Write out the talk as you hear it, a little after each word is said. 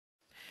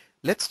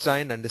let's try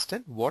and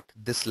understand what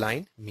this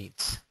line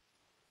means.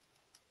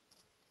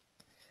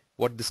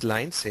 What this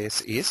line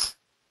says is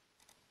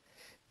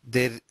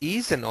there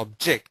is an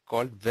object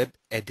called web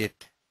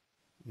edit.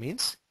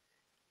 Means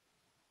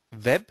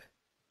web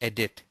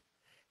edit.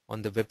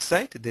 On the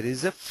website there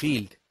is a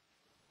field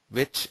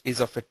which is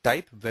of a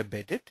type web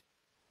edit,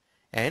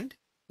 and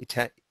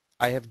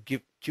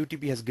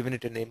QTP has given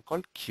it a name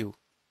called Q.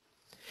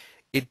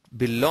 It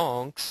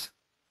belongs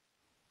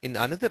in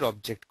another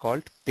object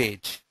called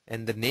page,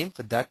 and the name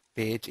for that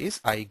page is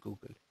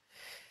iGoogle.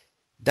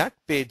 That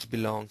page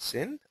belongs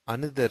in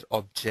another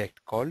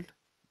object called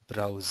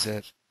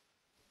browser,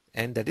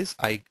 and that is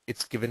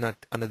it's given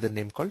another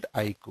name called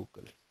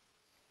iGoogle.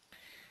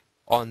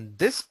 On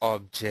this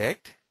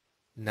object,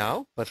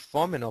 now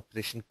perform an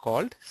operation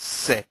called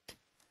set.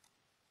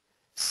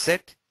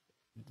 Set,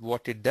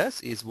 what it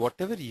does is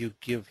whatever you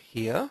give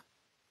here,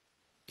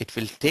 it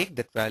will take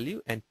that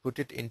value and put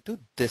it into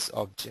this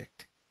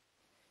object.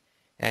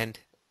 And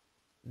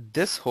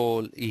this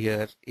whole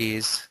here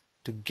is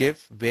to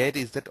give where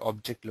is that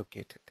object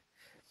located.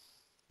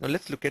 Now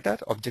let's look at our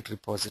object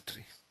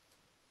repository.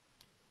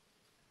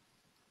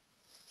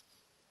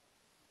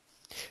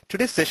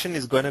 Today's session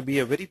is going to be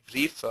a very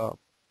brief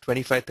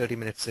 25-30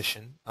 minute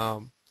session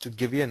to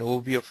give you an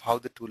overview of how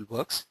the tool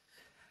works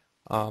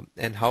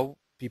and how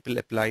people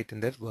apply it in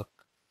their work.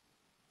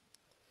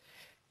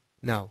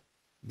 Now,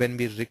 when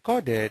we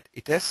recorded,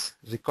 it has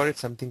recorded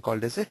something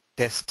called as a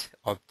test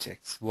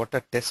objects. What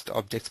are test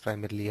objects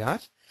primarily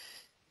are?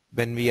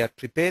 When we are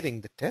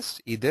preparing the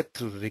test, either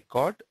through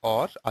record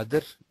or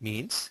other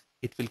means,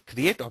 it will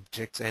create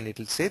objects and it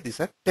will say these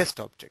are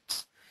test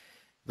objects.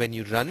 When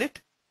you run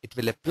it, it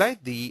will apply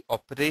the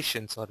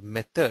operations or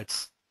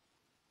methods.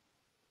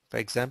 For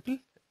example,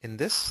 in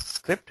this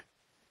script,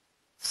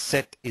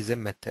 set is a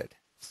method.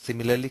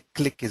 Similarly,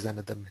 click is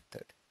another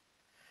method.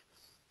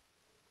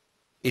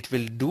 It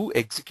will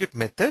execute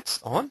methods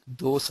on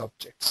those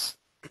objects.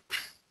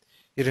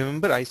 You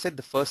remember I said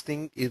the first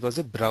thing was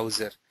a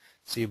browser.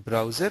 So your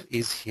browser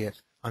is here.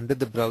 Under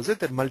the browser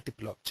there are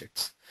multiple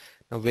objects.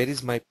 Now where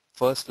is my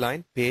first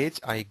line? Page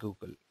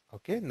iGoogle.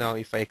 Okay, now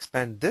if I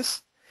expand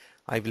this,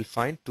 I will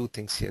find two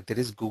things here. There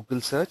is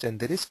Google search and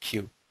there is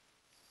Q.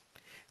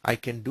 I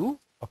can do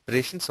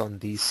operations on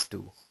these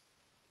two.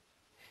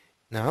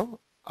 Now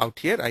out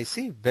here I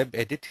see web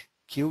edit.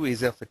 Q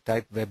is of a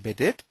type web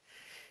edit.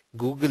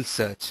 Google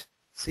search.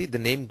 See, the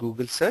name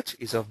Google search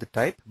is of the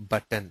type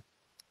button.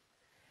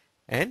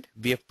 And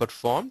we have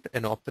performed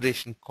an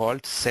operation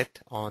called set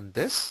on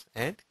this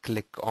and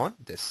click on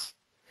this.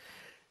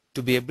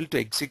 To be able to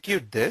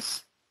execute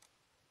this,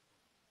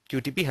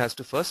 QTP has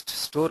to first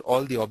store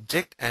all the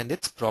object and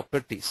its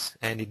properties,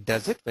 and it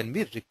does it when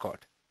we record.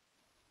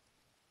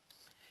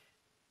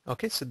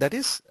 Okay, so that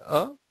is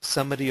a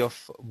summary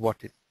of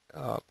what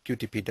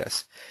QTP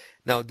does.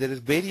 Now there is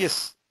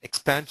various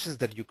expansions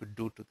that you could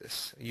do to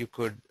this. You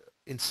could,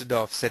 instead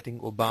of setting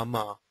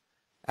Obama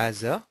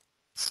as a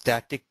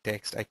static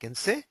text, I can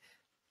say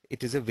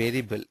it is a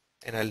variable,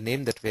 and I'll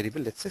name that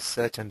variable, let's say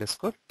search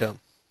underscore term.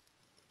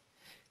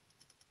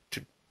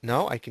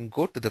 Now I can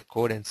go to the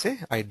code and say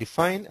I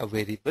define a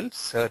variable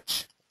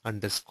search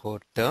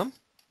underscore term,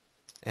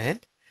 and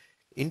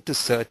into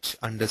search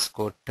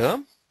underscore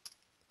term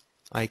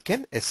I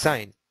can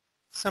assign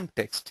some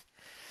text.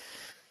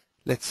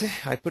 Let's say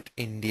I put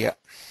India.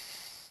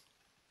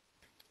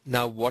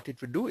 Now what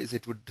it would do is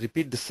it would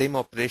repeat the same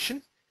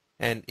operation,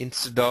 and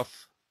instead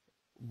of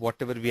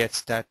whatever we had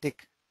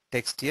static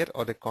text here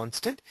or a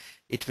constant,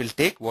 it will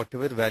take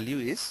whatever value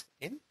is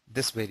in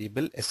this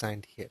variable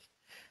assigned here.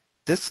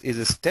 This is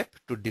a step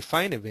to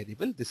define a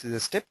variable. This is a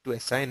step to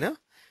assign a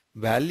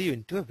value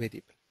into a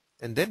variable,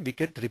 and then we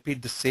can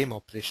repeat the same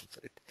operation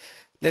for it.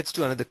 Let's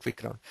do another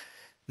quick round.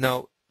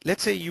 Now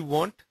let's say you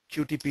want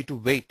QTP to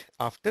wait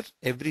after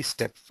every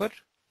step for,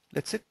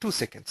 let's say, 2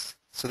 seconds,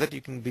 so that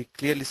you can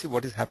clearly see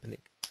what is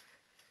happening.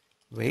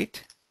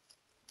 Wait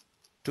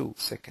 2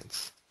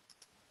 seconds.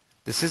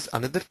 This is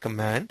another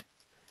command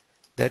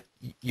that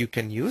you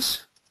can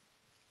use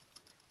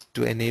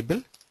to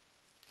enable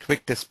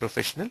Quick Test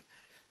Professional,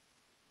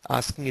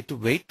 asking it to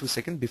wait 2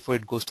 seconds before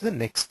it goes to the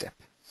next step.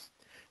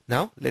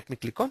 Now let me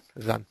click on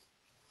run.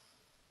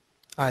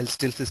 I'll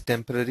still this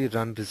temporary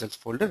run results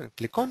folder and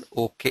click on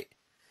OK.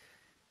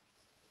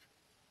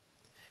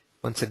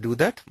 Once I do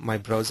that, my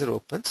browser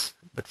opens,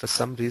 but for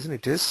some reason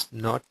it is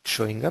not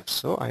showing up,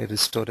 so I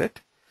restore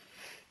it.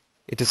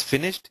 It is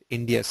finished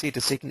India. See, it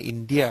has taken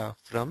India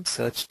from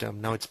search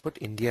term. Now it's put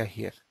India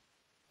here.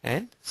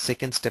 And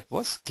second step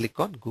was click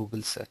on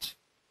Google search.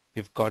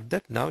 We've got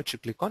that. Now it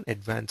should click on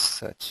advanced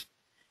search.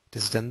 It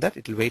has done that.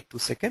 It will wait 2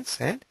 seconds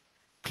and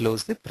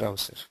close the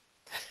browser.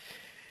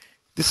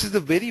 This is the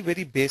very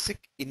basic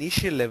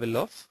initial level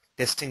of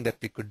testing that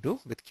we could do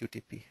with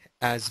QTP.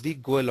 As we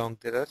go along,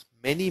 there are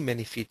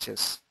many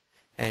features,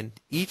 and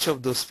each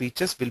of those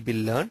features will be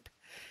learned,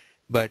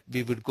 but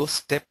we would go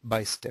step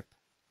by step.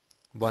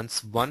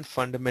 Once one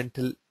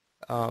fundamental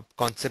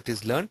concept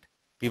is learned,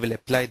 we will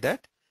apply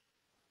that,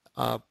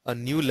 a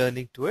new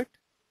learning to it,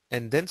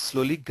 and then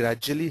slowly,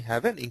 gradually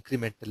have an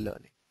incremental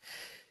learning.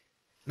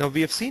 Now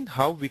we have seen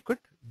how we could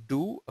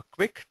do a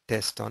quick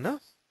test on a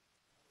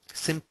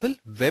simple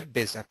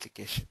web-based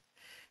application.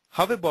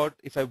 How about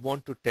if I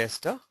want to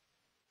test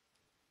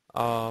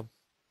a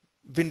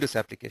Windows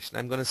application?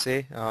 I'm going to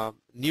say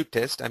new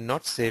test. I'm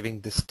not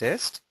saving this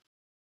test.